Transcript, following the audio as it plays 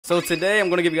So today I'm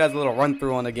gonna give you guys a little run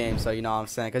through on the game, so you know what I'm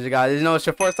saying, because you guys, it's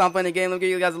your first time playing the game. Let me give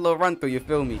you guys a little run through, you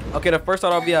feel me? Okay, the first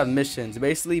start off, we have missions.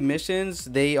 Basically, missions,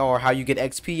 they are how you get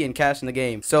XP and cash in the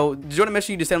game. So to join a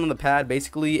mission, you just stand on the pad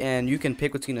basically, and you can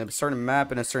pick between a certain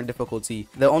map and a certain difficulty.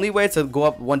 The only way to go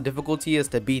up one difficulty is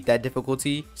to beat that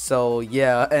difficulty. So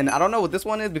yeah, and I don't know what this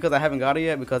one is because I haven't got it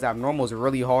yet, because abnormal is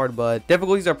really hard, but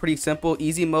difficulties are pretty simple.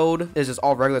 Easy mode is just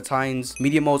all regular titans,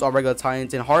 medium mode is all regular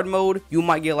titans. In hard mode, you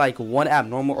might get like one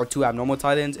abnormal or two abnormal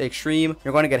titans. Extreme,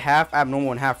 you're going to get half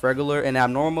abnormal and half regular. In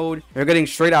abnormal mode, you're getting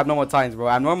straight abnormal titans, bro.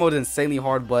 Abnormal is insanely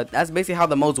hard, but that's basically how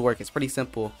the modes work. It's pretty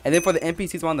simple. And then for the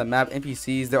NPCs on the map,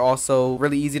 NPCs, they're also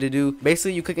really easy to do.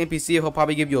 Basically, you click NPC, he'll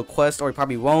probably give you a quest, or he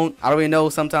probably won't. I don't really know,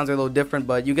 sometimes they're a little different,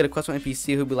 but you get a quest from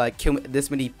NPC who'll be like, kill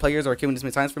this many players or kill me this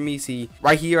many times for me. See,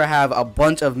 right here I have a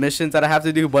bunch of missions that I have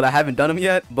to do, but I haven't done them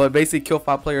yet. But basically, kill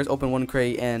 5 players, open 1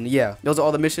 crate, and yeah, those are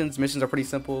all the missions. Missions are pretty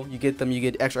simple. You get them, you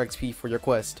get extra XP for your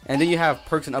quest. And then you have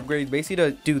perks and upgrades. Basically,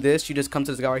 to do this, you just come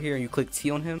to this guy right here and you click T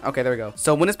on him. Okay, there we go.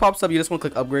 So when this pops up, you just want to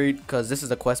click upgrade, because this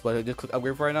is a quest, but just click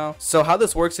upgrade for right now. So how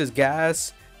this works is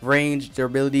gas, range,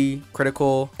 durability,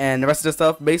 critical, and the rest of the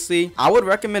stuff. Basically, I would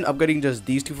recommend upgrading just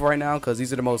these 2 for right now, because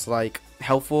these are the most like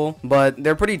helpful, but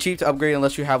they're pretty cheap to upgrade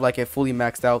unless you have like it fully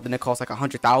maxed out. Then it costs like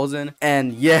 100,000,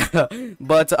 and yeah.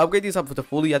 But to upgrade these up to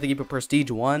fully, you have to keep it prestige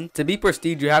 1. To be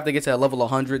prestige, you have to get to a level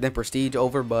 100, then prestige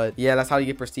over. But yeah, that's how you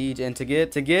get prestige. And to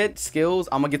get skills,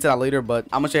 I'm gonna get to that later, but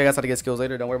I'm gonna show you guys how to get skills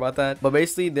later, don't worry about that. But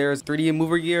basically, there's 3D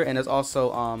mover gear, and there's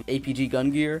also APG gun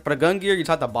gear. For the gun gear, you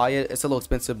have to buy it. It's a little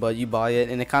expensive, but you buy it,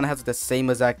 and it kind of has the same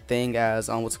exact thing as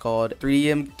what's called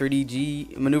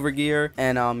 3DG maneuver gear.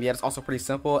 And yeah, it's also pretty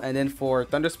simple. And then for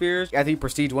thunder spears, you have to be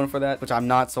prestige 1 for that, which I'm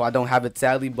not, so I don't have it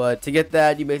sadly. But to get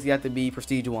that, you basically have to be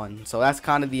prestige 1. So that's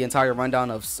kind of the entire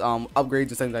rundown of upgrades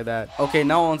and things like that. Okay,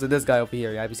 now on to this guy over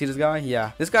here. Yeah, you see this guy?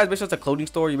 Yeah, this guy's basically just a clothing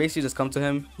store. You basically just come to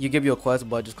him, you give you a quest,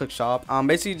 but just click shop.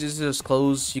 Basically just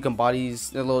clothes. You can buy these.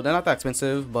 They're not that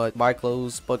expensive, but buy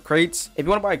clothes. But crates, if you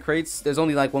want to buy crates, there's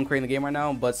only like 1 crate in the game right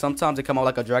now, but sometimes they come out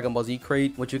like a Dragon Ball Z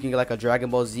crate, which you can get like a Dragon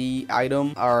Ball Z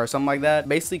item or something like that.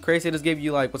 Basically, crates, they just give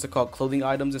you like, what's it called, clothing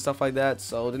items and stuff like that.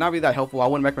 So they're not really that helpful. I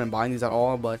wouldn't recommend buying these at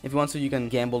all, but if you want to, you can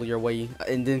gamble your way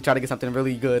and then try to get something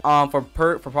really good. For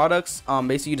products,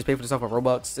 basically you just pay for yourself with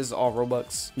Robux. This is all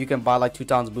Robux. You can buy like 2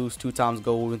 times boost, 2 times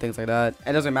gold, and things like that.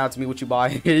 It doesn't matter to me what you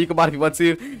buy. You can buy it if you want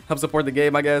to help support the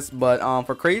game, I guess. But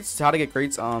for crates, how to get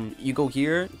crates, you go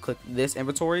here, click this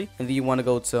inventory, and then you want to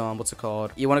go to what's it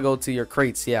called, you want to go to your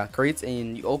crates. Yeah, crates,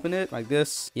 and you open it like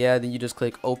this. Yeah, then you just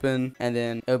click open, and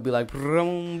then it'll be like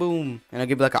boom, boom, and it'll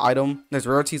give you like an item. There's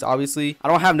rarities, obviously. I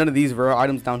don't have none of these rare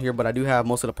items down here, but I do have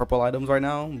most of the purple items right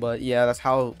now. But yeah, that's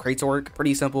how crates work.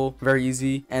 Pretty simple, very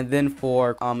easy. And then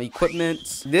for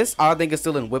equipment, this I think is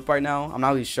still in whip right now. I'm not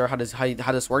really sure how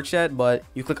this works yet, but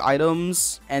you click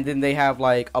items, and then they have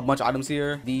like a bunch of items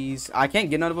here. These I can't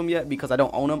get none of them yet because I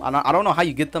don't own them. I don't know how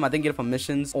you get them. I think get it from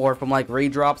missions or from like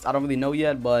raid drops. I don't really know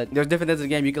yet, but there's different things in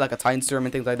the game. You get like a titan serum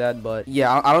and things like that. But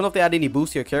yeah, I don't know if they add any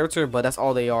boost to your character, but that's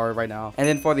all they are right now. And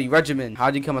then for the regiment,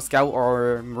 how do you become a scout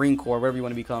or Marine Corps, whatever you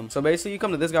want to become. So basically, you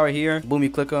come to this guy right here. Boom, you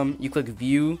click him. You click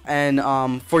view, and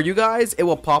for you guys, it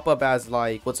will pop up as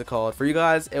like, what's it called? For you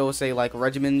guys, it will say like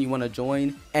regiment you want to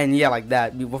join, and yeah, like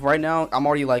that. But right now, I'm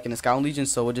already like in the Scout Legion,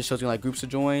 so it just shows you like groups to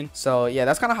join. So yeah,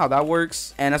 that's kind of how that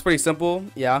works, and that's pretty simple.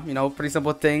 Yeah, you know, pretty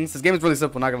simple things. This game is really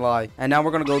simple, not gonna lie. And now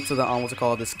we're gonna go to the what's it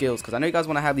called, the skills, because I know you guys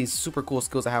want to have these super cool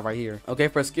skills I have right here. Okay,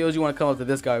 for skills, you want to come up to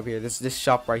this guy over here, this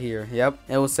shop right here. Yep,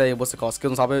 it will say what's it called,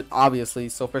 skills on top of it, obviously.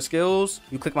 So for skills,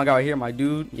 you click my guy right here, my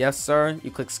dude. Yes sir.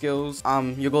 You click skills.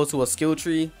 You go to a skill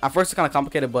tree. At first it's kind of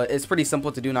complicated, but it's pretty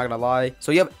simple to do, not gonna lie.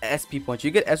 So you have SP points.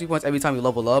 You get SP points every time you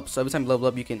level up. So every time you level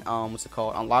up, you can what's it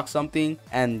called, unlock something.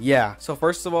 And yeah, so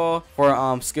first of all,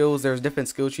 for skills, there's different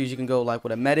skill trees. You can go like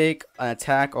with a medic, an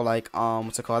attack, or like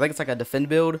what's it called, I think it's like a defend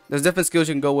build. There's different skills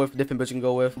you can go with, different builds you can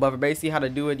go with. But for basically how to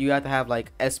do it, you have to have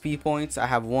like SP points. I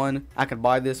have 1. I can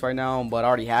buy this right now, but I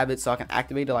already have it, so I can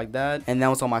activate it like that. And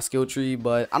now it's on my skill tree,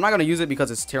 but I'm not gonna use it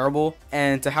because it's terrible.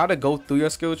 And to how to go through your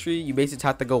skill tree, you basically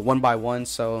have to go 1 by 1.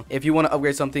 So if you want to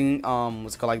upgrade something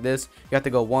what's it called, like this, you have to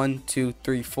go 1 2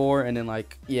 3 4, and then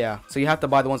like, yeah, so you have to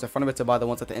buy the ones in front of it to buy the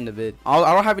ones at the end of it.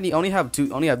 I don't have any, only have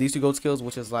these 2 gold skills,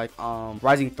 which is like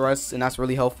rising thrusts, and that's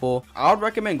really helpful. I would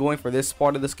recommend going for this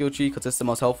part of the skill tree because it's the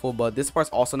most helpful, but this part's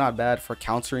also not bad for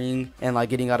countering and like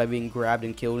getting out of being grabbed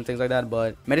and killed and things like that.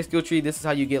 But medic skill tree, this is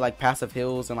how you get like passive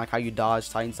heals and like how you dodge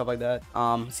titan, stuff like that.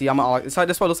 See,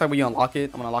 this part looks like when you unlock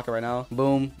it. I'm gonna unlock it right now.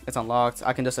 Boom, it's unlocked.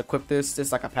 I can just equip this. This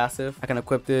is like a passive. I can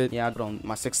equip it. Yeah, I put on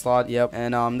my 6th slot. Yep.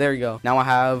 And there you go. Now I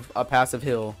have a passive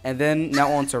heal. And then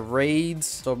now on to raids.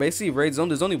 So basically raids,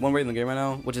 there's only one raid in the game right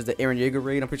now, which is the Eren Yeager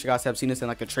raid. I'm pretty sure you guys have seen this in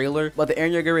like a trailer. But the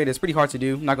Eren Yeager raid is pretty hard to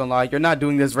do. I'm not gonna lie. You're not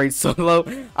doing this raid solo.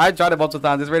 I tried it multiple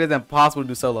times. This raid is impossible to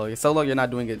do solo. Solo, you're not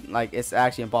doing it. Like, it's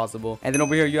actually impossible. And then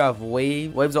over here you have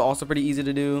wave. Waves are also pretty easy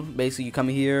to do. Basically, you come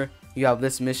here. You have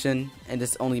this mission and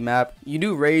this only map. You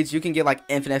do raids, you can get like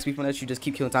infinite XP from this. You just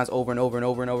keep killing times over and over and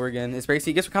over and over again. It's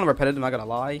basically, it gets kind of repetitive, I'm not gonna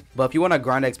lie. But if you want to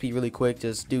grind XP really quick,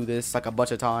 just do this like a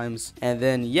bunch of times. And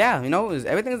then yeah, you know,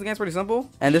 everything in the game's pretty simple.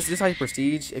 And this is how you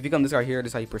prestige. If you come this right here,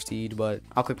 this is how you prestige. But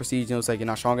I'll click prestige, you know, it's like you're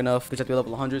not strong enough. You have to be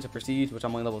level 100 to prestige, which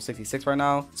I'm only level 66 right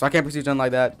now. So I can't prestige nothing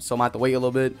like that. So I might have to wait a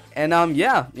little bit. And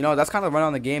yeah, you know, that's kind of the run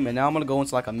on the game. And now I'm gonna go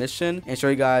into like a mission and show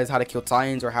you guys how to kill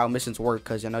titans or how missions work.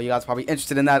 Cause you know, you guys are probably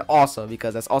interested in that also,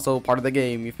 because that's also part of the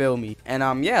game, you feel me?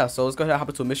 And yeah, so let's go ahead and hop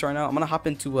into a mission right now. I'm gonna hop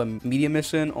into a medium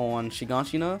mission on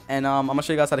Shiganshina, and I'm gonna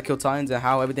show you guys how to kill titans and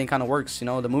how everything kind of works. You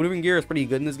know, the moving gear is pretty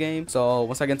good in this game. So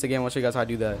once I get into the game, I'll show you guys how to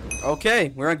do that.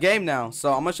 Okay, we're in game now,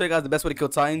 so I'm gonna show you guys the best way to kill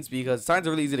titans, because titans are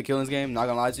really easy to kill in this game, not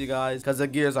gonna lie to you guys, because the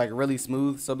gear is like really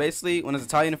smooth. So basically, when there's a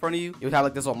titan in front of you, you would have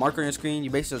like this little marker on your screen. You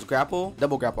basically just grapple,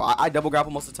 double grapple. I double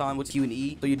grapple most of the time with Q and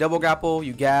E. So you double grapple,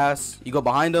 you gas, you go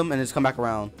behind them, and just come back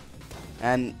around.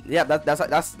 And yeah, that's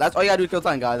all you gotta do to kill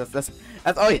time, guys.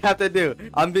 That's all you have to do.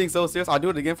 I'm being so serious. I'll do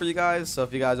it again for you guys. So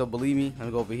if you guys don't believe me, let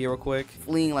me go over here real quick.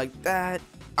 Fleeing like that.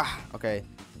 Okay.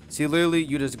 See, literally,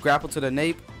 you just grapple to the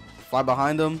nape, fly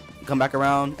behind them, come back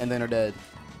around, and then they're dead.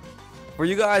 For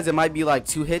you guys, it might be like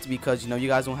 2 hits because, you know, you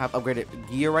guys don't have upgraded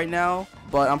gear right now.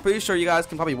 But I'm pretty sure you guys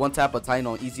can probably one-tap a titan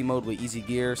on easy mode with easy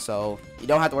gear. So you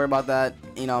don't have to worry about that.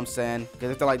 You know what I'm saying? Because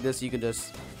if they're like this, you can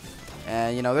just...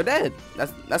 And you know, they're dead.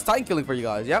 That's titan killing for you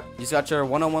guys. Yep, you just got your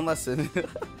one-on-one lesson.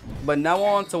 But now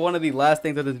on to one of the last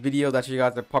things of this video that you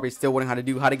guys are probably still wondering how to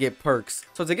do, how to get perks.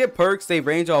 So to get perks, they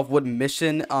range off what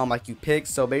mission like you pick.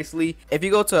 So basically, if you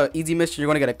go to easy mission, you're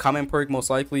going to get a common perk most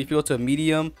likely. If you go to a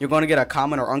medium, you're going to get a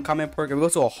common or uncommon perk. If you go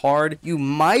to a hard, you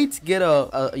might get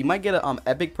a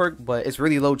epic perk, but it's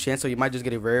really low chance, so you might just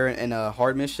get a rare in a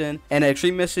hard mission. And an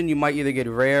extreme mission, you might either get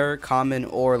rare, common,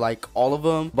 or like all of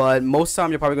them. But most time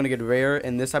you're probably going to get rare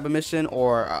in this type of mission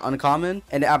or uncommon.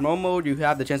 And the abnormal mode, you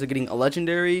have the chance of getting a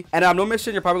legendary. And abnormal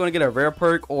mission, you're probably going to get a rare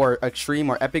perk or extreme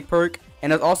or epic perk.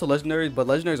 And there's also legendaries, but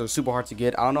legendaries are super hard to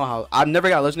get. I don't know how. I've never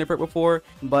got a legendary perk before,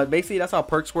 but basically that's how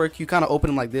perks work. You kind of open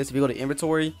them like this. If you go to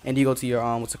inventory and you go to your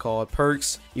what's it called,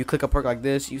 perks, you click a perk like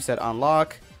this, you set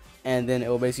unlock, and then it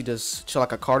will basically just show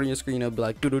like a card on your screen. It'll be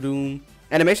like doo-doo-doom.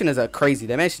 Animation is crazy.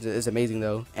 The animation is amazing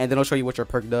though. And then it'll show you what your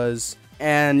perk does.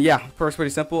 And yeah, perks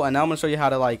pretty simple. And now I'm gonna show you how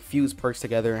to like fuse perks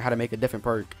together and how to make a different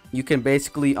perk. You can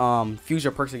basically fuse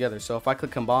your perks together. So if I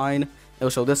click combine, it'll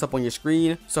show this up on your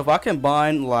screen. So if I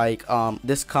combine like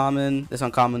this common, this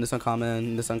uncommon, this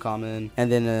uncommon, this uncommon,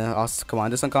 and then I'll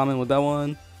combine this uncommon with that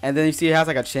one, and then you see it has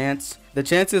like a chance. The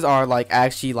chances are like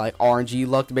actually like RNG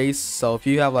luck based. So if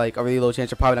you have like a really low chance,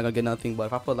 you're probably not gonna get nothing. But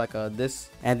if I put like this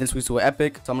and then switch to an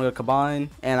epic, so I'm gonna combine,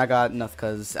 and I got nothing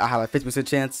because I had like 50%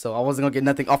 chance, so I wasn't gonna get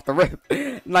nothing off the rip.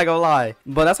 Not gonna lie.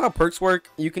 But that's how perks work.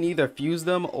 You can either fuse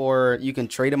them or you can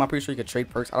trade them. I'm pretty sure you can trade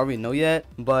perks. I don't really know yet,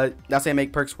 but that's how you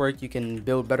make perks work. You can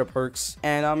build better perks,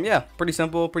 and yeah, pretty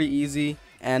simple, pretty easy.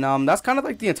 And that's kind of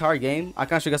like the entire game. I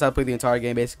kind of show you guys how to play the entire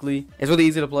game basically. It's really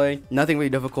easy to play, nothing really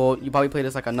difficult. You probably play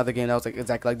this like another game that was like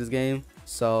exactly like this game.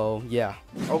 So yeah.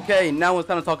 Okay, now it's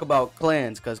time to talk about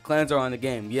clans, because clans are on the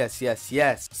game. Yes.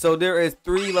 So there is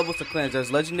 3 levels to clans.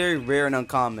 There's legendary, rare, and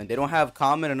uncommon. They don't have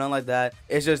common or none like that.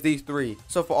 It's just these 3.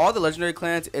 So for all the legendary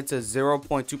clans, it's a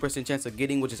 0.2% chance of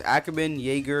getting, which is Ackerman,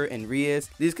 Jaeger, and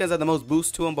Reyes. These clans have the most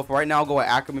boost to them, but for right now I'll go with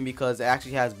Ackerman because it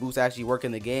actually has boost actually work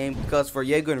in the game. Because for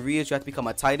Jaeger and Reyes, you have to become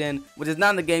a titan, which is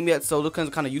not in the game yet, so those clans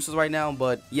are kind of useless right now.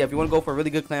 But yeah, if you want to go for a really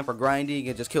good clan for grinding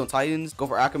and just killing titans, go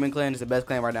for Ackerman clan. It's the best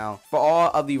clan right now. For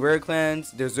all of the rare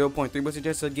clans, there's 0.3%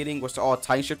 chance of getting, which are all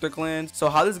titan shifter clans. So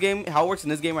how it works in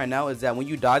this game right now is that when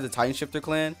you die as a titan shifter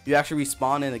clan, you actually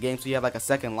respawn in the game, so you have like a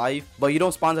second life. But you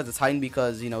don't spawn as a titan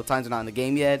because, you know, titans are not in the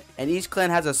game yet, and each clan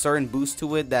has a certain boost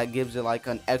to it that gives it like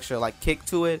an extra like kick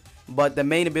to it. But the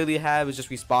main ability you have is just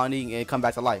respawning and come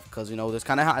back to life, because you know that's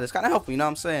kind of helpful, you know what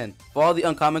I'm saying. For all the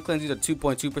uncommon clans, these are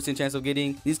 2.2% chance of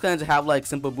getting. These clans have like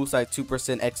simple boosts like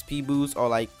 2% XP boost or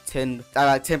like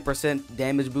 10%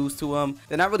 damage boost to them.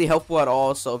 They're not really helpful at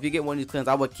all, so if you get one of these clans,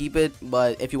 I would keep it.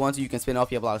 But if you want to, you can spin off.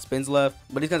 You have a lot of spins left,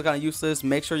 but these clans are kind of useless.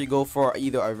 Make sure you go for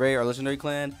either a rare or legendary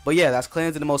clan. But yeah, that's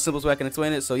clans in the most simplest way I can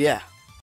explain it. So yeah,